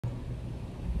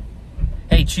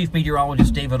Chief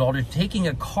Meteorologist David Alder taking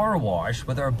a car wash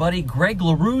with our buddy Greg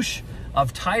LaRouche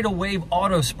of Tidal Wave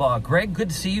Auto Spa. Greg, good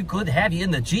to see you. Good to have you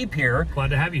in the Jeep here. Glad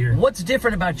to have you here. What's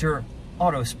different about your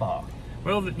auto spa?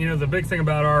 Well, you know, the big thing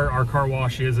about our car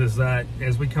wash is that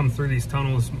as we come through these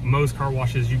tunnels, most car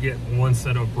washes, you get one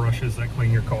set of brushes that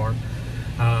clean your car.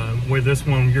 With this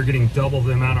one, you're getting double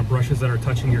the amount of brushes that are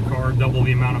touching your car, double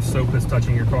the amount of soap that's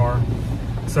touching your car.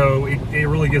 So it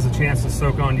really gives a chance to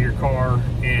soak onto your car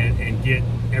and get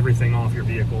everything off your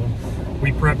vehicle.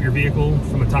 We prep your vehicle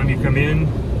from the time you come in,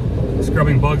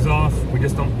 scrubbing bugs off. We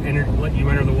just don't let you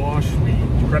enter the wash. We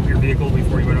prep your vehicle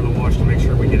before you enter the wash to make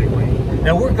sure we get it clean.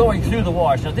 Now we're going through the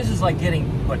wash. Now this is like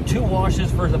getting, what, 2 washes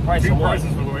for the price of one? 2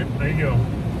 prices for the way. There you go.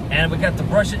 And we got the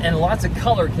brushes, and lots of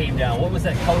color came down. What was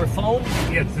that, color foam?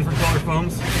 Yeah, it's different color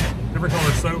foams, different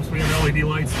color soaps. We have LED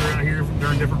lights throughout here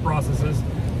during different processes.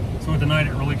 So at the night,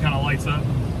 it really kind of lights up.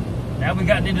 Now we've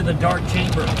gotten into the dark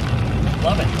chamber.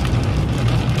 Love it.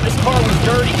 This car was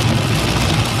dirty.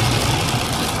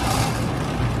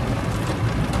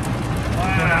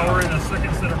 Wow. So now we're in the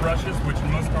second set of brushes, which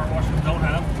most car washes don't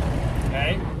have.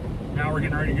 Okay. Now we're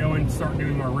getting ready to go and start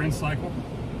doing our rinse cycle.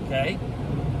 Okay.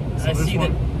 So I see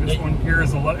this one here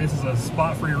is a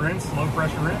spot-free rinse,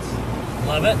 low-pressure rinse.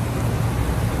 Love it.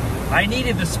 I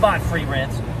needed the spot-free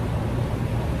rinse.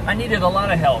 I needed a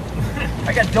lot of help.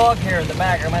 I got dog hair in the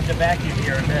back. I'm going to have to vacuum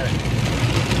here in a minute.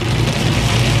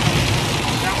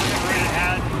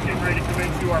 Now we're getting ready to come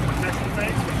into our protection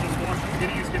phase, which this wash is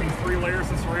getting. It's getting 3 layers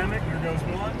of ceramic. Here goes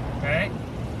 1. Okay.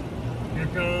 Here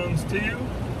comes 2.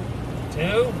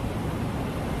 2.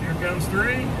 Here comes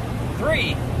 3.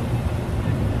 3.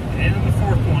 And then the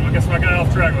 4th one. I guess I got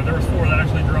off track, but there was 4 that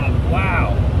actually dropped.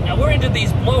 Wow. Now we're into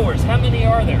these blowers. How many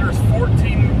are there? There's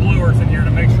 14 blowers in here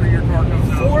to make sure your car comes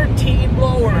out. 14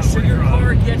 blowers so your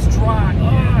car gets dry.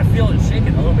 Oh, I feel it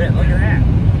shaking a little bit. Look at that.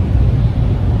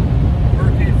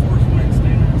 Hurricane force winds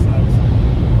staying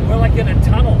outside. We're like in a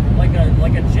tunnel, like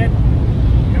a jet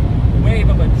wave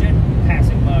of a jet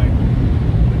passing by.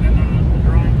 And then the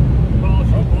drying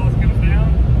polishing cloth comes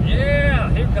down.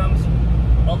 Yeah, here comes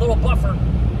a little buffer.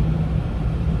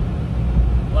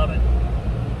 Love it.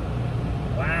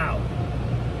 Wow.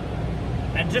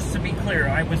 And just to be clear,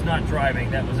 I was not driving.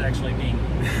 That was actually being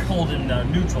pulled in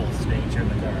neutral stage here in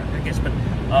the car, I guess. But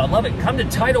love it. Come to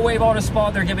Tidal Wave Auto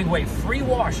Spa. They're giving away free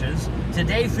washes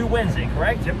today through Wednesday,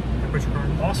 correct? Yep. Push your car.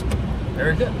 Awesome.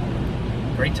 Very good.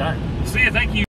 Great time. See you. Thank you.